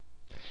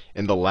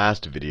in the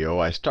last video,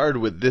 I started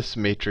with this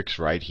matrix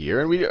right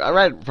here. And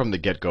right from the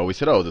get-go, we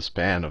said, oh, the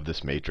span of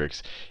this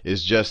matrix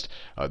is just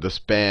the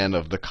span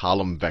of the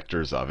column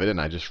vectors of it.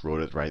 And I just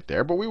wrote it right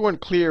there. But we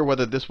weren't clear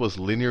whether this was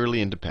linearly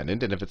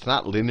independent. And if it's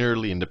not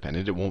linearly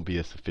independent, it won't be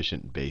a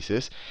sufficient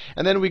basis.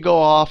 And then we go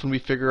off and we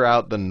figure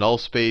out the null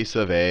space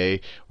of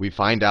A. We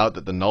find out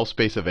that the null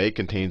space of A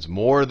contains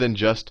more than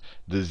just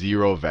the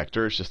 0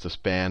 vector. It's just the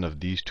span of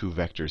these two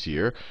vectors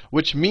here,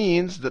 which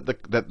means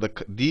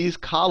that these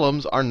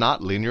columns are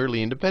not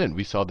linearly independent.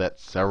 We saw that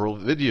several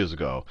videos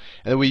ago.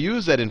 And then we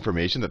use that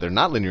information that they're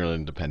not linearly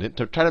independent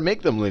to try to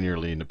make them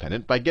linearly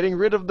independent by getting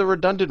rid of the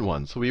redundant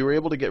ones. So we were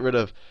able to get rid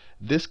of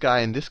this guy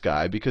and this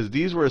guy because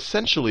these were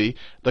essentially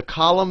the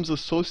columns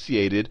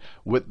associated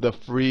with the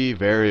free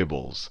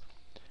variables.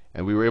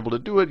 And we were able to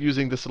do it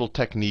using this little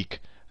technique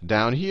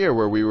down here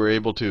where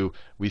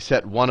we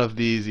set one of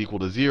these equal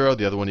to 0,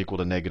 the other one equal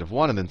to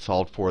 -1, and then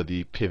solved for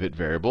the pivot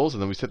variables.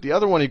 And then we set the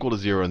other one equal to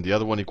 0 and the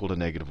other one equal to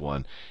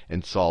 -1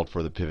 and solved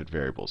for the pivot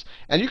variables.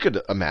 And you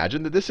could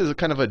imagine that this is a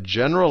kind of a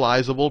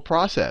generalizable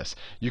process.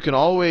 You can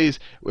always,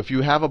 if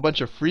you have a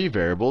bunch of free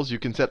variables, you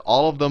can set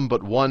all of them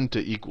but one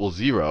to equal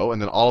 0, and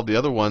then all of the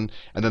other one,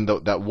 and then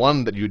that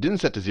one that you didn't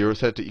set to 0,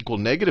 set it to equal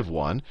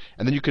 -1.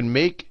 And then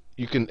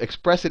you can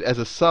express it as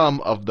a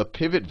sum of the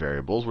pivot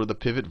variables, where the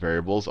pivot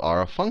variables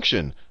are a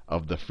function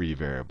of the free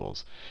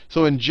variables.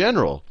 So in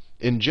general,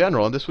 and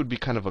this would be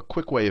kind of a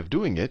quick way of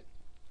doing it,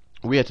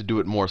 we had to do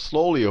it more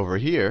slowly over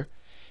here.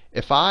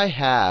 If I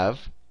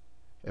have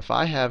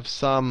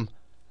some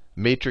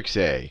matrix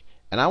A,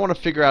 and I want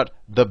to figure out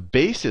the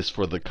basis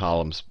for the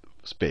column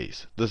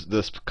space.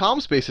 The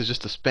column space is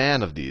just a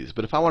span of these.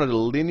 But if I wanted a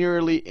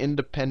linearly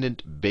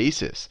independent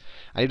basis,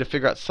 I need to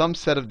figure out some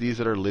set of these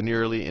that are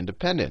linearly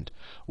independent.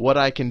 What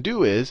I can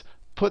do is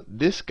put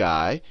this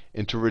guy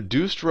into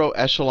reduced row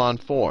echelon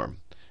form.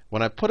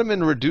 When I put him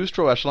in reduced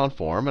row echelon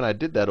form, and I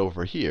did that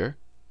over here,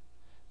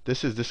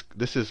 this is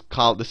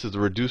the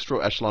reduced row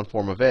echelon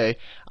form of A.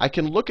 I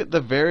can look at the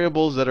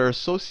variables that are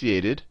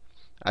associated.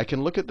 I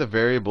can look at the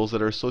variables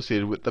that are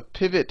associated with the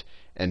pivot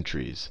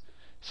entries.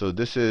 So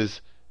this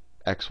is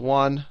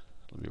x1.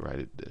 Let me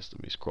write this.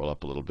 Let me scroll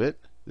up a little bit.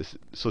 This is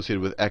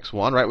associated with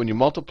x1, right? When you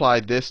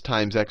multiply this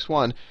times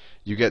x1,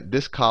 you get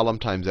this column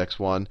times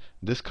x1,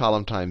 this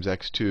column times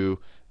x2,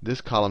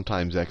 this column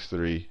times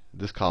x3,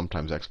 this column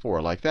times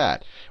x4, like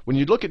that. When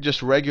you look at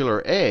just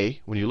regular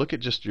A, when you look at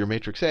just your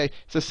matrix A,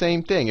 it's the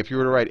same thing. If you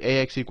were to write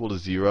AX equal to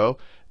 0,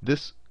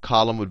 this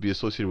column would be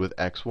associated with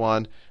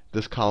x1,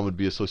 this column would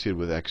be associated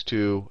with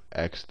x2,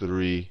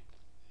 x3,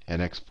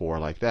 and x4,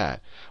 like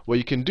that. What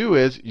you can do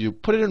is you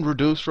put it in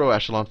reduced row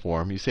echelon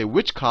form. You say,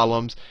 which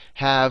columns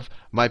have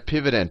my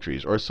pivot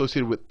entries or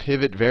associated with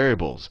pivot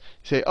variables?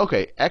 You say,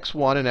 OK,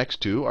 x1 and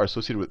x2 are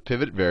associated with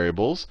pivot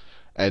variables,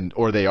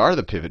 or they are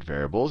the pivot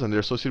variables, and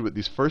they're associated with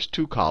these first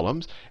two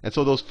columns. And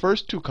so those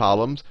first two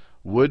columns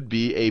would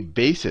be a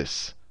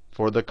basis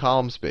for the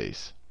column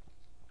space.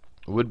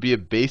 Would be a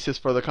basis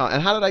for the column.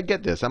 And how did I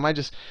get this? Am I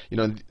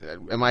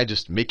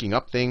just making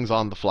up things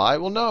on the fly?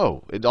 Well,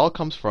 no. It all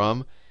comes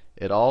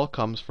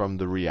from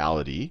the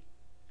reality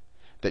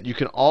that you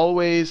can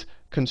always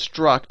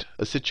construct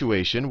a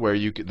situation where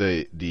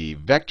the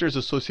vectors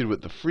associated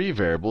with the free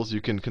variables, you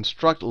can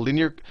construct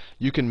linear,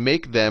 you can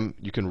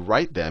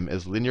write them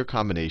as linear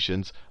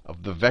combinations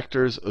of the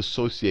vectors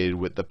associated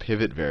with the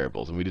pivot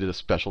variables. And we did a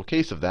special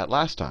case of that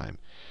last time.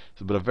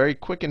 But a very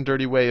quick and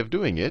dirty way of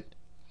doing it,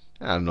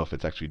 I don't know if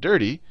it's actually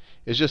dirty,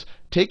 is just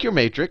take your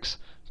matrix,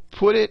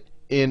 put it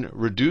in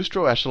reduced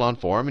row echelon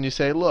form, and you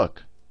say,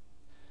 look,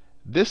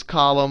 this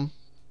column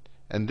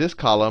and this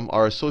column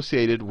are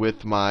associated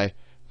with my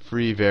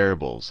free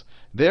variables.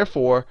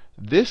 Therefore,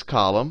 this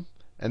column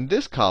and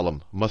this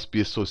column must be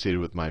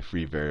associated with my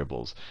free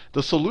variables.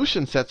 The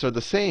solution sets are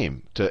the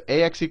same to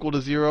AX equal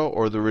to 0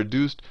 or the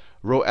reduced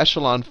row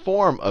echelon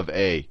form of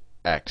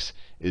AX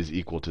is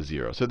equal to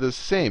 0. So they're the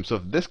same. So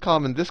if this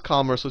column and this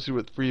column are associated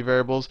with free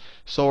variables,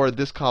 so are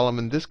this column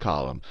and this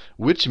column,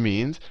 which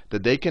means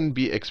that they can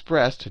be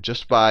expressed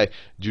just by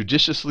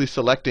judiciously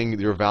selecting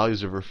your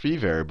values of your free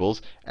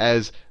variables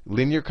as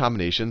linear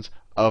combinations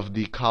of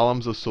the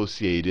columns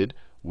associated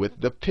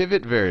with the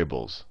pivot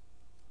variables,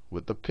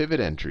 with the pivot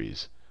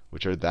entries,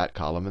 which are that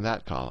column and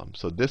that column.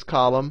 So this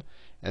column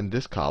and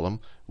this column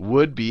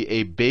would be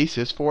a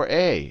basis for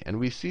A. And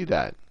we see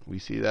that. We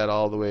see that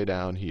all the way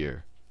down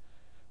here.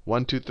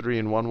 1, 2, 3,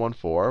 and 1, 1,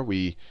 4.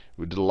 We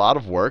did a lot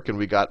of work, and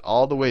we got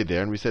all the way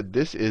there. And we said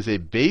this is a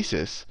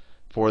basis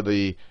for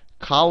the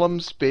column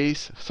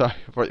space,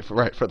 for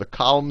the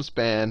column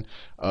span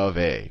of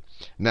A.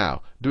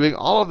 Now, doing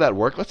all of that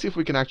work, let's see if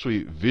we can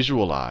actually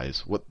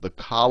visualize what the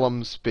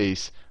column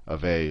space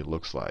of A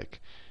looks like.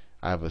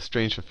 I have a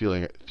strange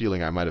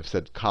feeling I might have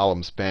said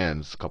column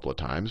spans a couple of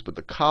times. But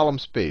the column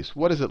space,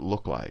 what does it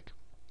look like?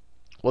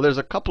 Well, there's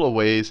a couple of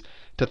ways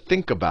to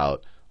think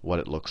about what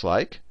it looks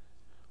like.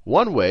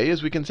 One way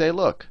is we can say,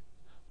 look,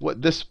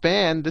 what this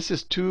span, this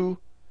is 2,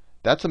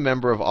 that's a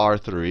member of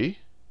R3.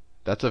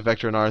 That's a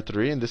vector in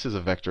R3, and this is a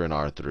vector in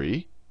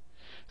R3.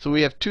 So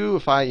we have two.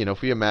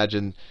 If we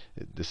imagine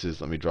this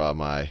is, let me draw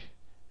my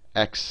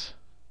x,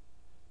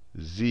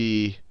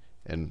 z,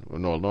 and well,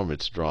 normally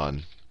it's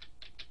drawn.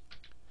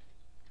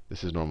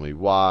 This is normally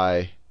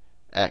y,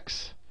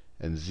 x,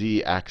 and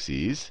z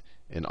axes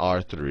in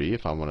R3.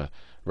 If I want to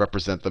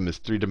represent them as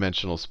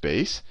three-dimensional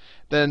space,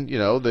 then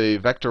the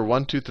vector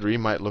 1, 2, 3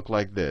 might look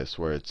like this,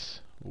 where it's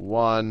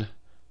 1,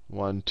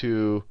 1,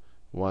 2,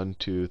 1,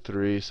 2,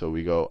 3. So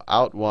we go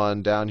out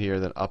 1, down here,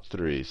 then up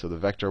 3. So the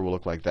vector will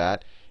look like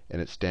that in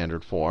its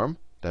standard form.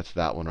 That's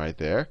that one right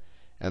there.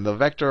 And the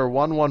vector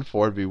 1, 1,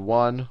 4 would be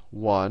 1,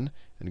 1,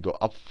 and go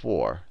up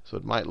 4. So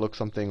it might look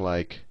something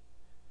like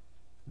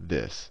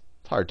this.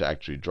 It's hard to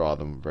actually draw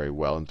them very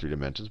well in 3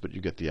 dimensions, but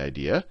you get the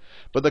idea.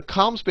 But the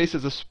column space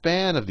is a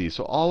span of these.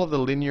 So all of the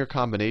linear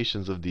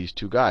combinations of these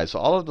two guys. So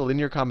all of the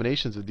linear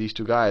combinations of these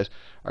two guys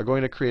are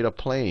going to create a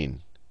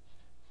plane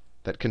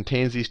that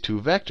contains these two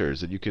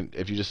vectors. That you can,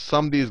 if you just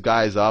sum these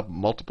guys up,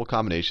 multiple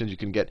combinations, you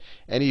can get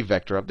any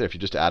vector up there. If you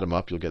just add them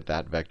up, you'll get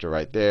that vector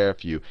right there.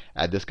 If you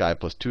add this guy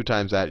plus 2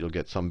 times that, you'll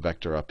get some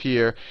vector up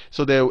here.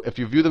 So if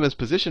you view them as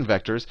position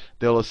vectors,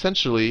 they'll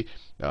essentially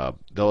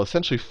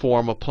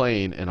form a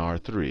plane in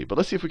R3. But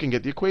let's see if we can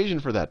get the equation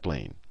for that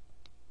plane.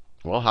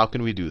 Well, how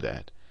can we do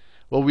that?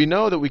 Well, we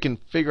know that we can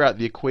figure out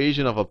the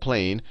equation of a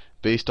plane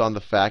based on the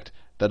fact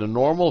that a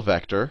normal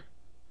vector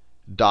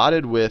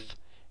dotted with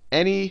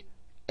any,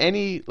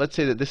 let's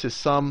say that this is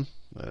some,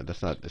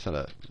 that's not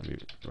a, let me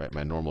write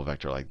my normal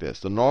vector like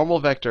this. The normal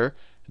vector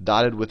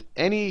dotted with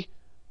any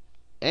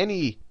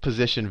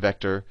position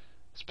vector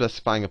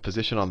specifying a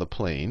position on the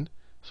plane.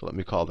 So let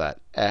me call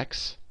that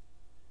x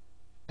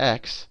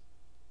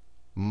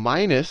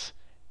minus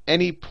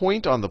any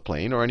point on the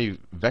plane or any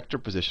vector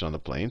position on the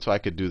plane. So I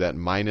could do that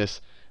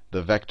minus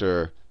the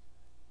vector,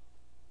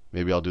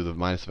 maybe I'll do the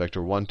minus the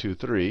vector 1, 2,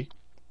 3.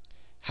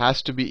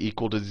 Has to be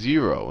equal to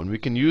 0. And we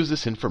can use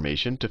this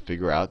information to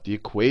figure out the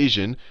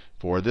equation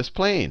for this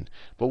plane.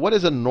 But what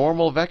is a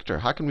normal vector?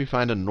 How can we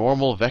find a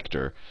normal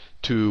vector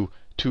to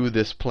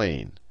this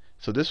plane?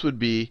 So this would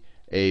be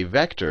a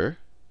vector.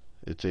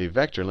 It's a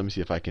vector. Let me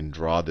see if I can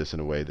draw this in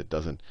a way that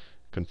doesn't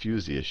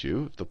confuse the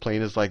issue. If the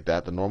plane is like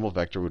that, the normal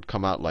vector would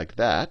come out like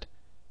that.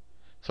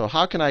 So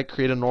how can I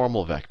create a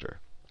normal vector?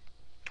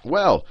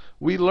 Well,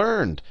 we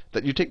learned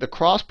that you take the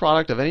cross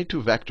product of any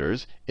two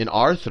vectors in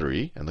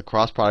R3, and the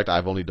cross product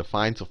I've only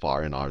defined so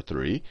far in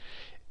R3,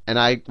 and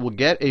I will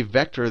get a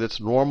vector that's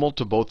normal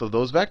to both of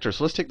those vectors.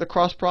 So let's take the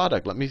cross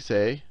product. Let me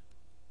say,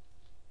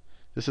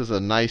 this is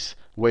a nice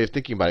way of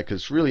thinking about it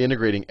because it's really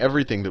integrating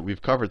everything that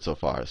we've covered so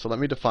far. So let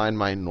me define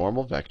my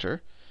normal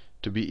vector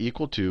to be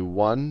equal to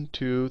 1,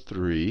 2,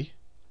 3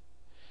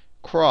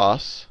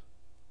 cross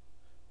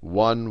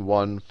 1,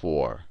 1,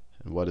 4.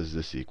 And what does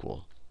this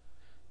equal?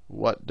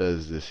 What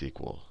does this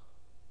equal?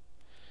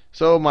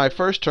 So my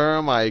first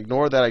term, I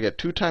ignore that. I get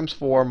 2 times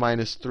 4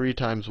 minus 3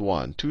 times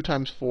 1. 2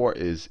 times 4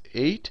 is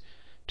 8.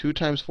 2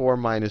 times 4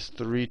 minus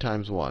 3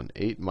 times 1.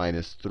 8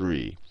 minus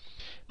 3.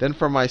 Then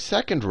for my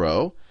second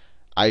row,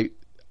 I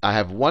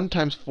have 1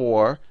 times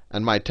 4.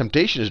 And my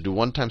temptation is to do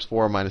 1 times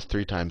 4 minus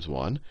 3 times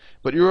 1.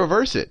 But you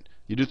reverse it.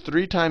 You do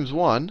 3 times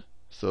 1.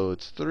 So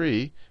it's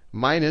 3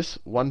 minus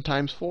 1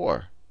 times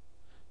 4.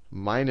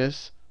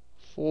 Minus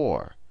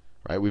 4.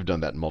 Right? We've done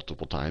that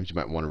multiple times. You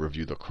might want to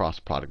review the cross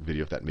product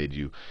video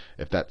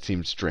if that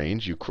seemed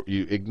strange. You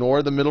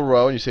ignore the middle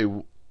row and you say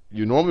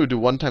you normally would do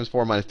 1 times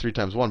 4 minus 3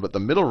 times 1, but the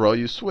middle row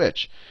you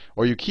switch,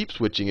 or you keep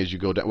switching as you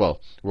go down. Well,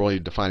 we're only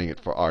defining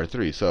it for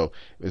R3. So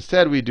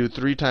instead we do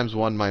 3 times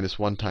 1 minus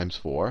 1 times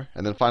 4,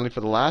 and then finally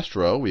for the last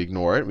row we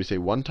ignore it. We say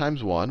 1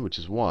 times 1, which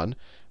is 1,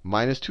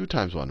 minus 2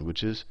 times 1,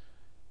 which is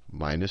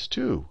minus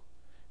 2.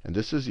 And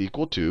this is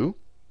equal to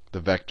the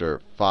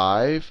vector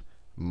 5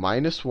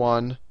 minus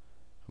 1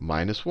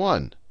 minus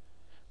 1,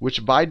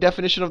 which by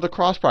definition of the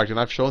cross product, and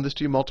I've shown this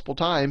to you multiple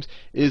times,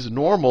 is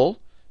normal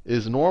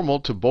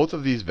to both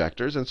of these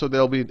vectors, and so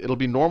it'll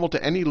be normal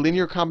to any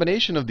linear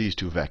combination of these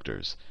two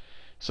vectors.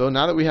 So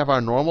now that we have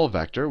our normal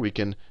vector, we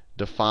can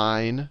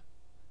define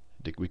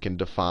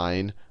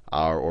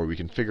or we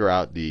can figure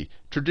out the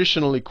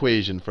traditional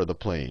equation for the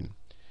plane.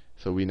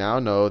 So we now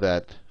know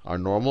that our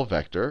normal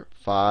vector,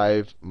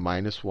 5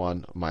 minus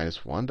 1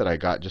 minus 1, that I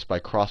got just by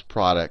cross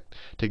product,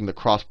 taking the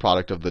cross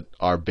product of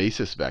our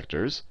basis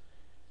vectors,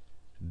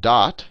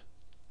 dot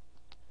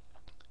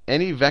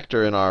any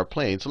vector in our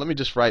plane. So let me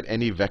just write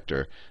any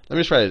vector. Let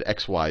me just write it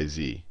x, y,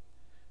 z.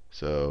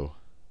 So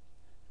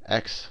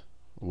x,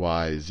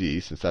 y, z,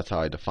 since that's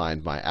how I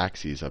defined my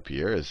axes up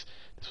here, as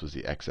this was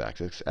the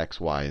x-axis, x,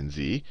 y, and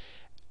z.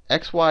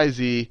 X, y,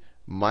 z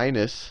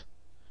minus,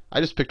 I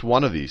just picked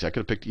one of these. I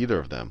could have picked either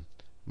of them.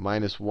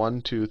 Minus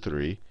 1, 2,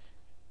 3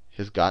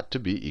 has got to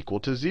be equal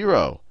to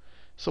 0.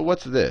 So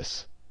what's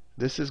this?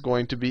 This is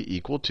going to be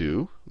equal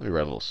to, let me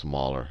write a little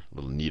smaller, a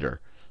little neater.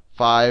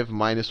 5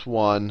 minus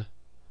 1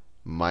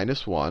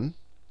 minus 1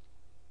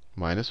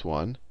 minus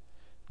 1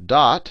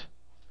 dot,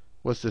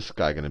 what's this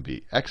guy going to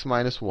be? X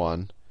minus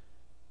 1,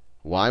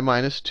 y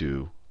minus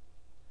 2,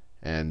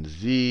 and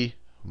z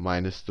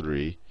minus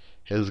 3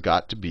 has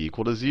got to be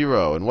equal to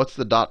 0. And what's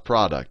the dot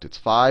product? It's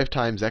 5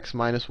 times x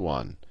minus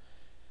 1.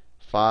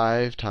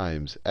 5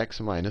 times x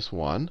minus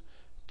 1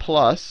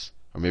 plus,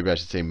 or maybe I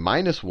should say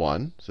minus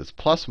 1. So it's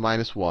plus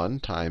minus 1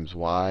 times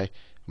y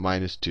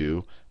minus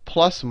 2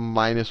 plus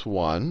minus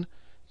 1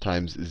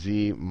 times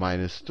z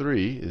minus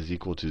 3 is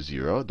equal to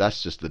 0.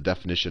 That's just the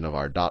definition of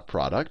our dot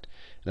product.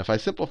 And if I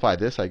simplify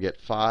this, I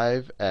get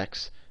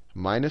 5x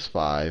minus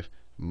 5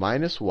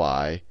 minus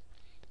y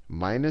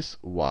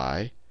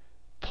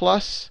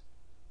plus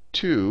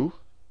 2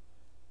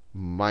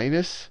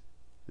 minus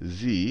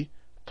z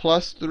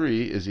plus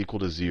 3 is equal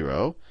to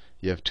 0.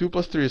 You have 2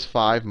 plus 3 is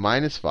 5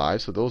 minus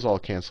 5, so those all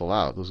cancel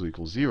out. Those will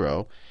equal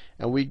 0.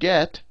 And we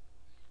get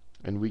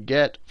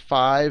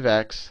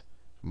 5x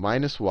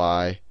minus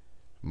y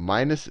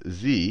minus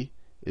z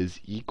is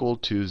equal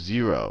to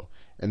 0.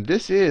 And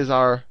this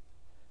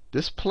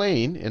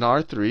plane in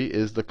R3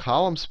 is the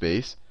column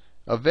space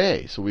of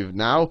A. So we've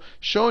now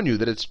shown you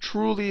that it's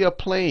truly a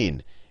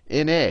plane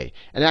in A.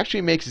 And it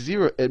actually makes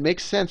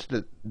sense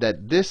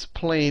that this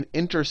plane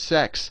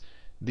intersects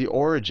the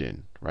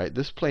origin, right?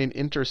 This plane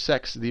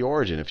intersects the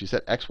origin. If you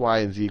set x, y,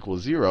 and z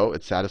equals 0,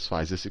 it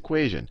satisfies this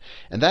equation.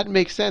 And that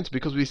makes sense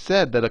because we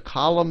said that a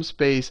column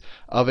space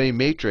of a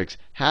matrix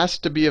has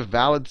to be a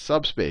valid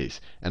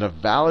subspace. And a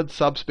valid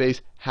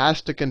subspace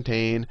has to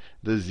contain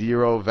the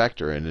 0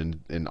 vector.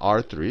 And in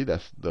R3,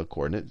 that's the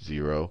coordinate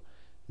 0,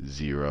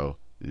 0,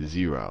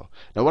 0.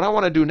 Now what I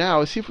want to do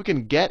now is see if we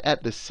can get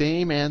at the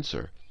same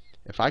answer.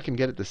 If I can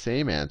get at the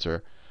same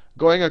answer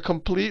going a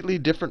completely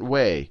different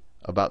way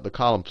about the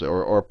column,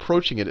 or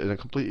approaching it in a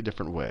completely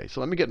different way. So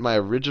let me get my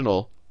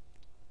original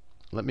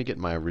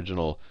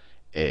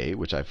A,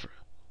 which I've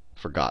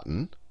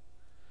forgotten.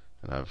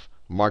 And I've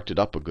marked it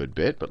up a good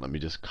bit, but let me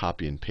just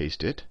copy and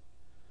paste it.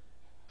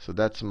 So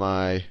that's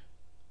my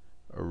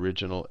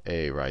original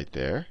A right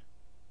there.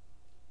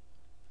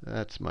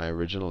 That's my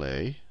original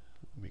A.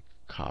 Let me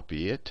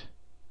copy it.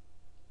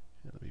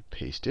 And let me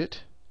paste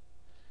it.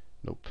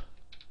 Nope.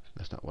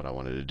 That's not what I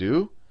wanted to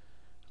do.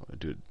 I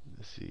want to do it,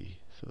 let's see.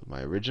 So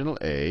my original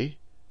A,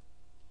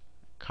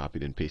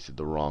 copied and pasted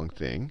the wrong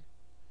thing.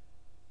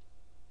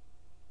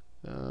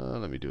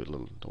 Let me do it a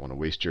little, don't want to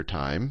waste your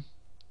time.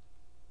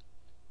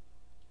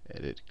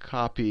 Edit,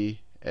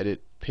 copy,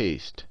 edit,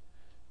 paste.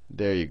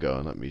 There you go.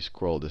 And let me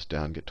scroll this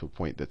down, get to a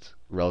point that's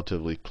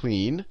relatively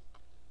clean.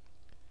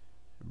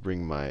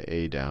 Bring my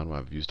A down. Well,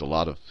 I've used a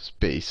lot of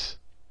space.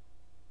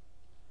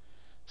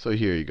 So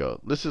here you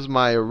go. This is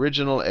my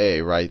original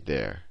A right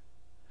there.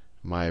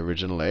 My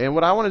original A. And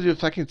what I want to do,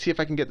 if I can see if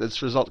I can get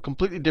this result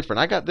completely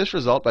different. I got this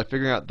result by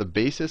figuring out the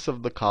basis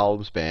of the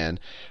column span,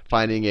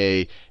 finding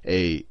a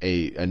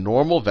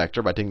normal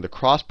vector by taking the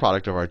cross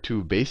product of our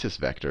two basis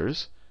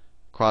vectors,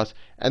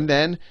 and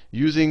then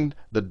using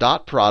the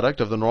dot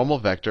product of the normal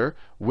vector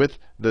with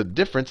the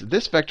difference,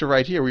 this vector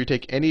right here, where you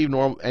take any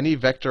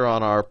vector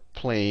on our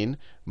plane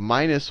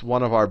minus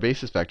one of our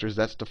basis vectors.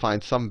 That's to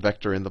find some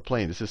vector in the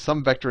plane. This is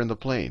some vector in the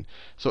plane.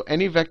 So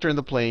any vector in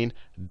the plane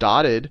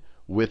dotted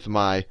with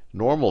my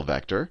normal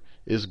vector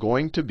is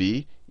going to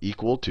be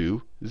equal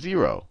to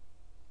 0.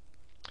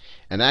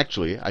 And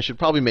actually, I should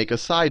probably make a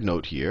side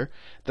note here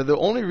that the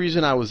only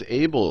reason I was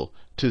able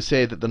to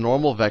say that the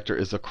normal vector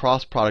is the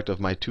cross product of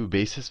my two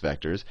basis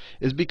vectors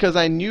is because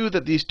I knew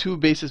that these two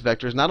basis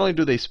vectors, not only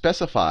do they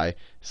specify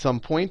some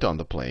point on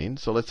the plane,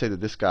 so let's say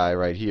that this guy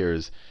right here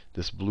is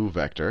this blue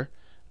vector.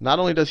 Not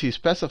only does he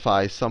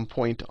specify some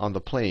point on the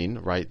plane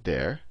right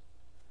there,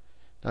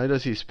 not only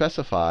does he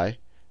specify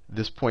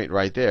this point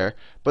right there,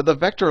 but the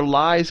vector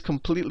lies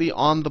completely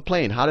on the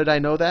plane. How did I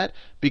know that?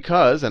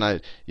 Because, and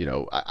I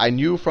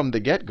knew from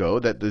the get-go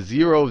that the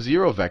 0,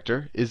 0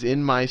 vector is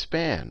in my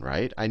span,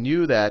 right? I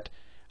knew that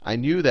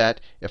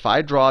if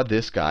I draw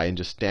this guy in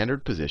just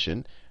standard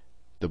position,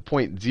 the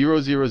point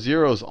 0, 0,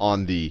 0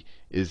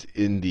 is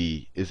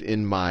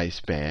in my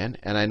span,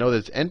 and I know that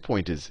its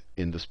endpoint is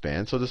in the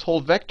span. So this whole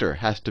vector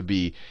has to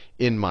be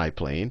in my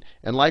plane,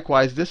 and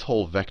likewise this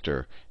whole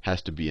vector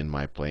has to be in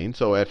my plane.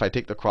 So if I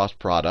take the cross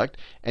product,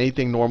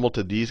 anything normal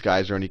to these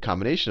guys or any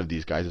combination of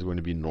these guys is going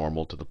to be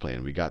normal to the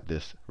plane. We got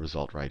this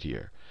result right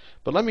here.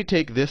 But let me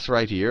take this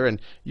right here and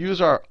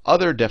use our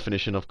other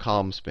definition of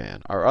column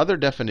span. Our other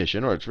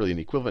definition, or it's really an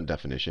equivalent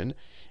definition,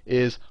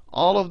 is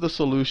all of the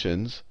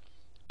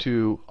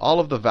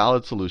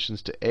valid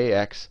solutions to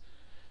AX.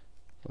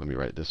 Let me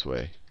write it this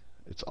way.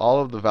 It's all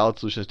of the valid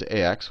solutions to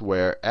AX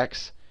where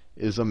x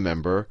is a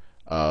member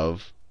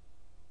of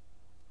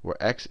Rn.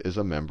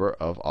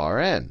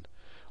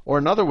 Or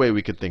another way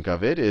we could think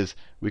of it is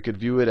we could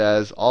view it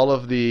as all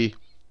of the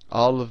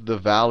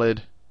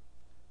valid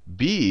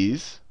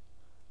b's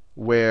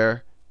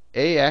where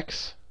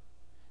AX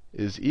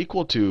is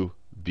equal to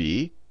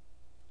b,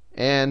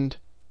 and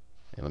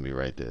let me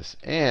write this,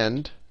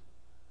 and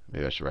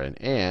maybe I should write an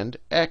and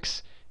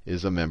x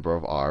is a member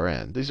of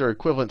Rn. These are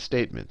equivalent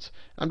statements.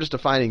 I'm just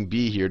defining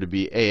b here to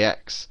be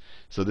AX.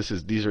 So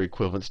these are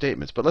equivalent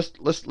statements. But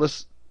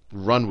let's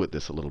run with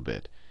this a little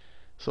bit.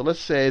 So let's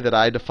say that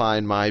I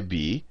define my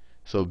b.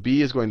 So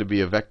b is going to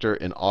be a vector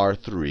in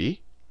R3.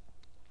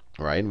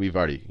 right? And we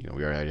already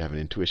have an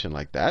intuition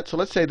like that. So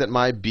let's say that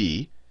my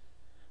b,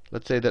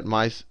 let's say that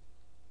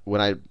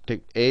when I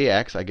take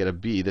ax, I get a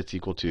b that's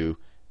equal to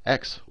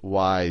x,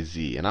 y,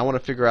 z. And I want to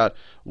figure out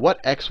what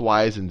x,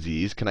 y's, and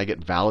z's can I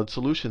get valid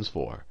solutions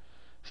for.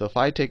 So if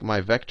I take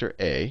my vector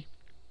a,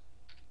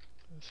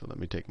 so let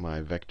me take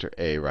my vector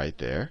a right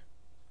there,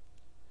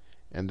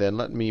 and then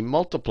let me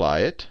multiply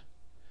it.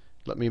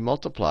 Let me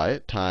multiply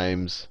it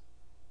times,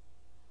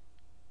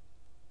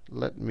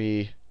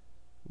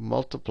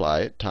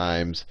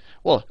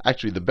 well,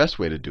 actually, the best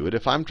way to do it,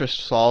 if I'm just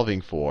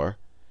solving for,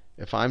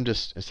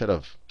 instead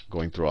of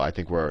going through, I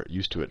think we're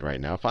used to it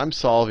right now. If I'm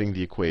solving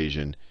the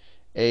equation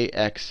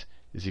ax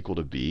is equal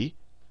to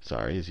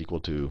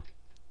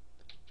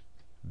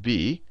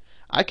b,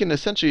 I can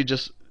essentially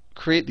just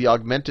create the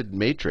augmented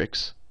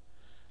matrix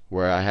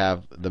where I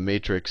have the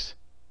matrix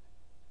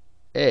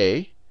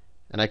A,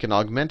 and I can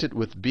augment it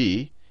with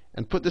B,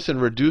 and put this in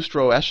reduced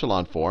row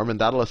echelon form, and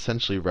that'll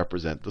essentially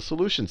represent the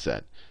solution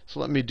set. So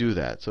let me do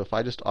that. So if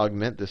I just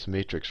augment this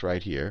matrix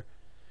right here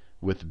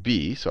with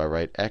B, so I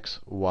write x,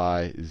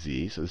 y,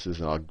 z. So this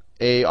is an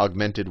A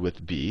augmented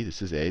with B.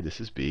 This is A, this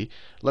is B.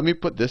 Let me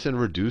put this in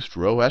reduced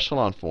row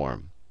echelon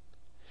form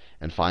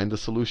and find the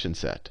solution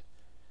set.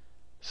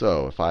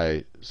 So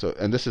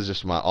and this is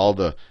just these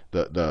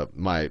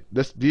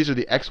are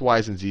the x,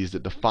 y's, and z's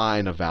that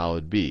define a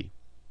valid b.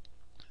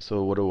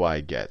 So what do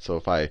I get? So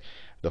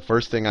the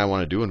first thing I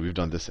want to do, and we've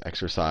done this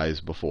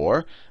exercise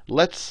before,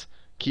 let's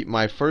keep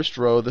my first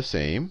row the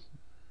same.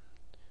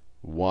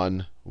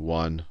 1,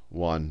 1,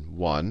 1,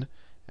 1,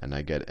 and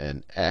I get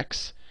an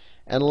x.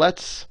 And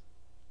let's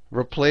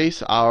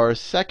replace our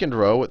second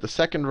row with the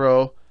second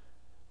row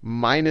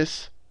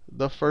minus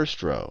the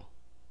first row.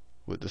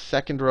 With the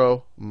second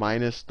row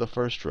minus the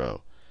first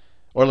row.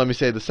 Or let me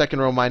say the second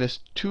row minus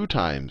 2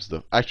 times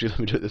the, actually let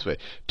me do it this way.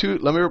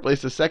 Let me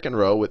replace the second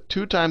row with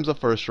 2 times the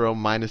first row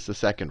minus the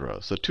second row.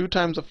 So 2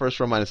 times the first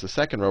row minus the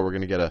second row, we're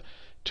going to get a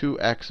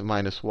 2x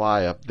minus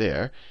y up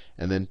there.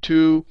 And then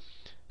 2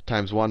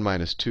 times 1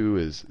 minus 2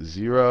 is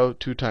 0.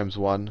 2 times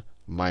 1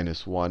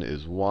 minus 1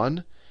 is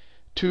 1.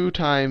 2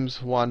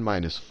 times 1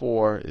 minus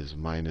 4 is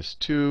minus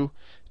 2.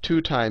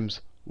 2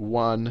 times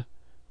 1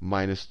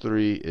 minus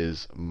 3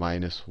 is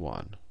minus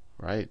 1,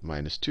 right?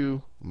 Minus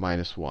 2,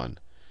 minus 1.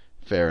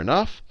 Fair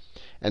enough.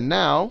 And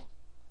now,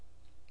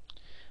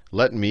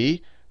 let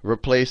me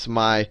replace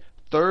my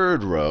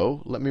third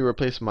row. Let me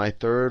replace my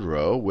third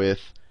row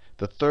with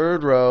the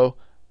third row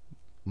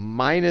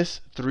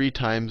minus 3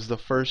 times the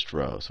first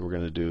row. So we're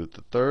going to do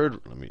the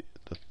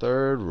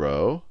third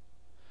row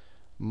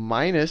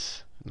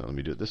minus, no, let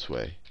me do it this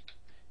way.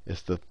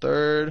 It's the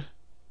third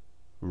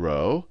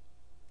row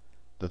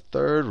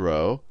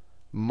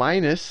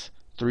minus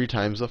 3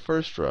 times the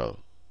first row.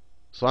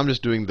 So I'm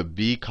just doing the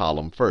B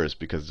column first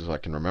because so I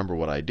can remember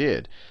what I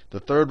did.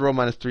 The third row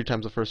minus 3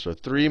 times the first row.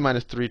 3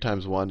 minus 3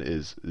 times 1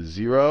 is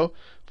 0.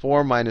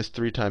 4 minus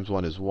 3 times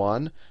 1 is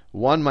 1.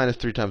 1 minus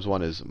 3 times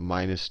 1 is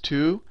minus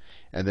 2.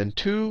 And then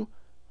 2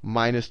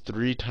 minus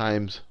 3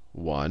 times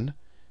 1.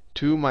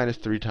 2 minus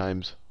 3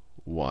 times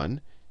 1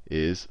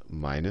 is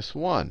minus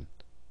 1.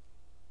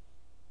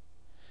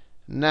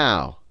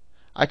 Now,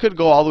 I could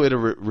go all the way to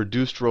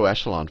reduced row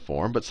echelon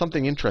form, but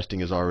something interesting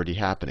is already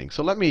happening.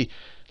 So let me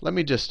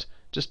just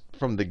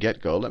from the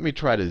get-go, let me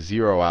try to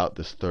zero out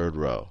this third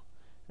row.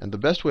 And the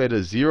best way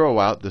to zero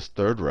out this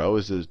third row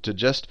is to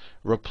just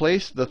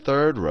replace the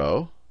third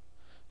row.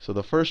 So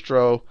the first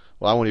row,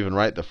 well, I won't even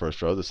write the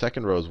first row. The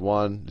second row is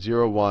 1,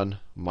 0, 1,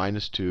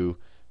 minus 2,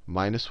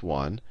 minus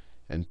 1,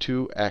 and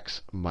 2x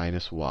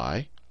minus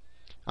y.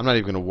 I'm not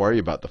even going to worry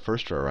about the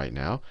first row right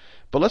now.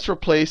 But let's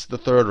replace the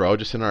third row,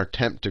 just in our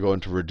attempt to go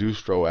into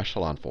reduced row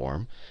echelon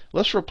form.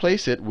 Let's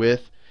replace it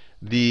with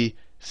the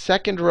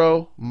second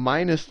row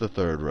minus the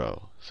third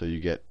row. So you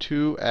get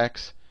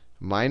 2x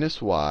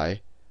minus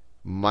y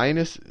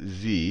minus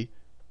z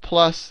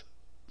plus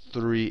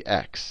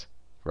 3x.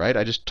 Right?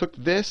 I just took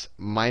this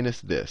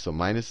minus this. So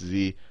minus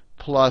z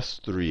plus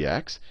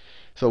 3x.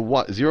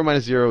 So 0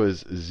 minus 0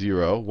 is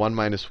 0. 1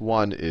 minus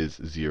 1 is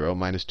 0.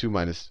 Minus 2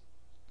 minus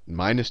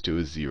 2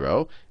 is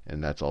 0.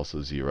 And that's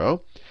also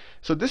 0.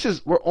 So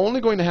we're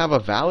only going to have a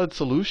valid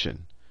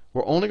solution.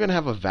 We're only going to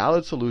have a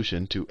valid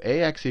solution to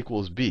ax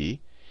equals b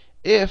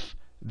if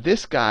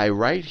this guy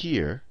right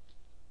here,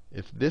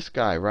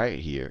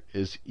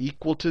 is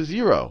equal to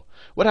 0.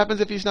 What happens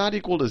if he's not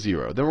equal to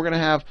 0? Then we're going to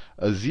have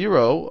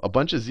a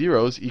bunch of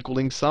zeros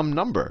equaling some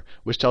number,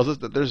 which tells us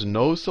that there's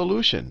no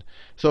solution.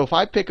 So if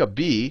I pick a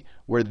b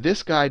where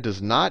this guy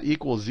does not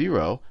equal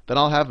 0, then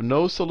I'll have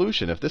no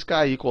solution. If this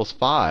guy equals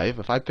 5,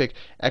 if I pick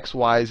x,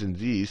 y's, and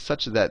z's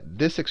such that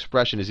this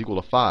expression is equal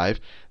to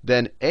 5,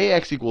 then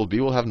ax equal b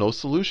will have no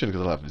solution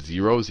because I'll have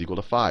 0 is equal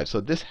to 5.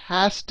 So this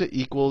has to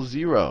equal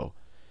 0.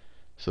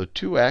 So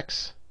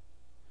 2x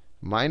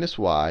minus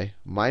y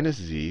minus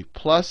z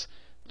plus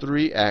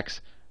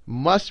 3x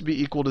must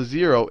be equal to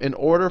 0 in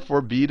order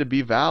for b to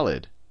be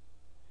valid.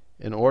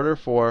 In order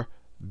for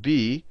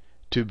b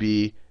to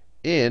be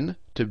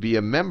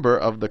a member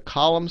of the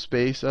column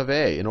space of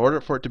A. In order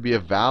for it to be a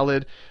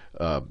valid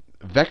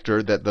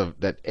vector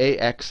that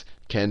ax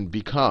can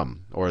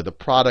become, or the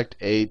product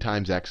a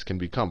times x can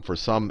become for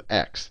some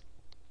x.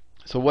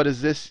 So what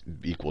is this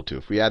equal to?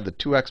 If we add the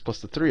 2x plus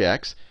the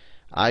 3x,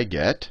 I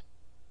get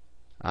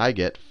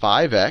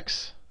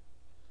 5x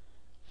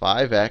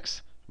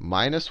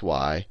minus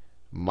y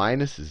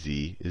minus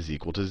z is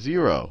equal to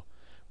 0,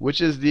 which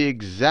is the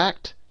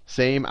exact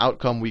same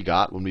outcome we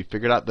got when we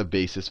figured out the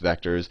basis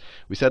vectors.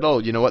 We said, oh,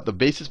 you know what? The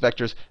basis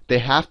vectors, they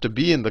have to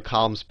be in the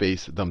column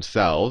space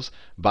themselves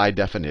by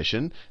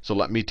definition. So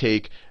let me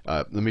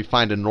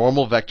find a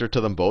normal vector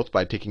to them both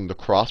by taking the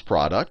cross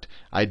product.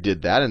 I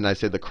did that, and I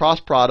said the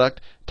cross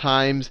product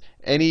times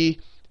any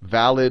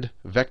valid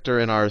vector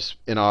in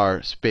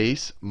our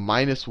space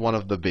minus one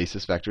of the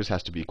basis vectors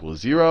has to be equal to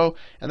 0.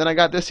 And then I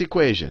got this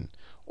equation.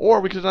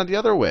 Or we could have done it the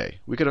other way.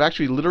 We could have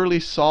actually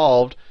literally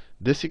solved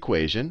this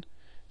equation,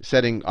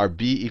 setting our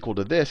b equal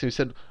to this. And we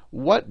said,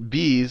 what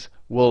b's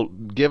will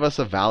give us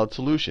a valid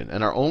solution?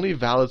 And our only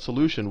valid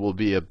solution will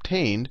be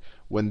obtained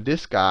when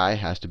this guy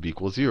has to be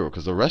equal to 0,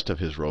 because the rest of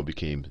his row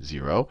became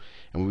 0.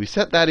 And when we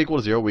set that equal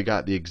to 0, we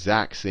got the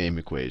exact same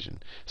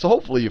equation. So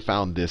hopefully you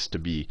found this to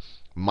be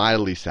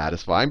mildly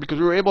satisfying, because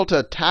we were able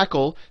to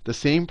tackle the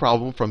same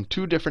problem from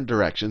two different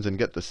directions and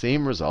get the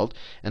same result.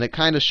 And it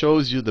kind of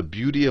shows you the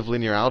beauty of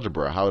linear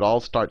algebra, how it all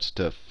starts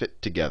to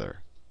fit together.